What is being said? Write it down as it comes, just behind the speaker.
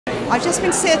I've just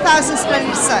been to see 1,000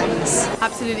 Splendid songs.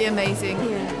 Absolutely amazing.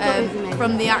 Amazing.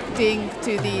 From the acting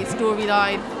to the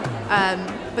storyline,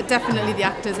 but definitely the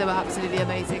actors are absolutely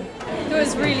amazing. It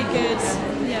was really good.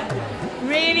 Yeah.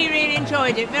 Really, really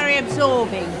enjoyed it. Very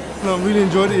absorbing. No, really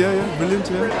enjoyed it. Yeah, brilliant.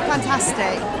 Yeah.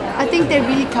 Fantastic. I think they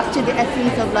really captured the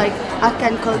essence of like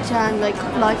Afghan culture and like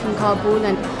life in Kabul,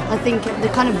 and I think they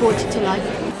kind of brought it to life.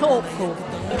 Thoughtful.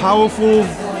 Powerful,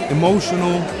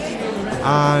 emotional,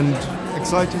 and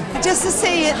exciting. Just to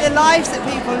see the lives that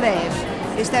people live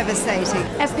is devastating.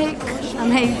 Epic,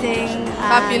 amazing,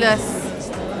 Fabulous.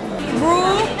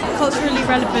 Raw, culturally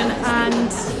relevant, and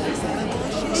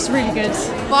just really good.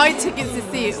 Buy tickets to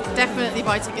see it. Definitely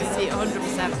buy tickets to see it,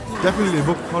 100%. Definitely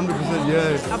book 100%.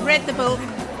 Yeah. I've read the book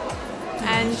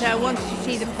and wanted to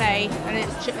see the play, and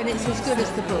it's as good as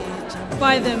the book.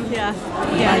 Buy them, yeah.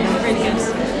 Yeah, really good.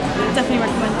 Definitely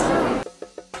recommend.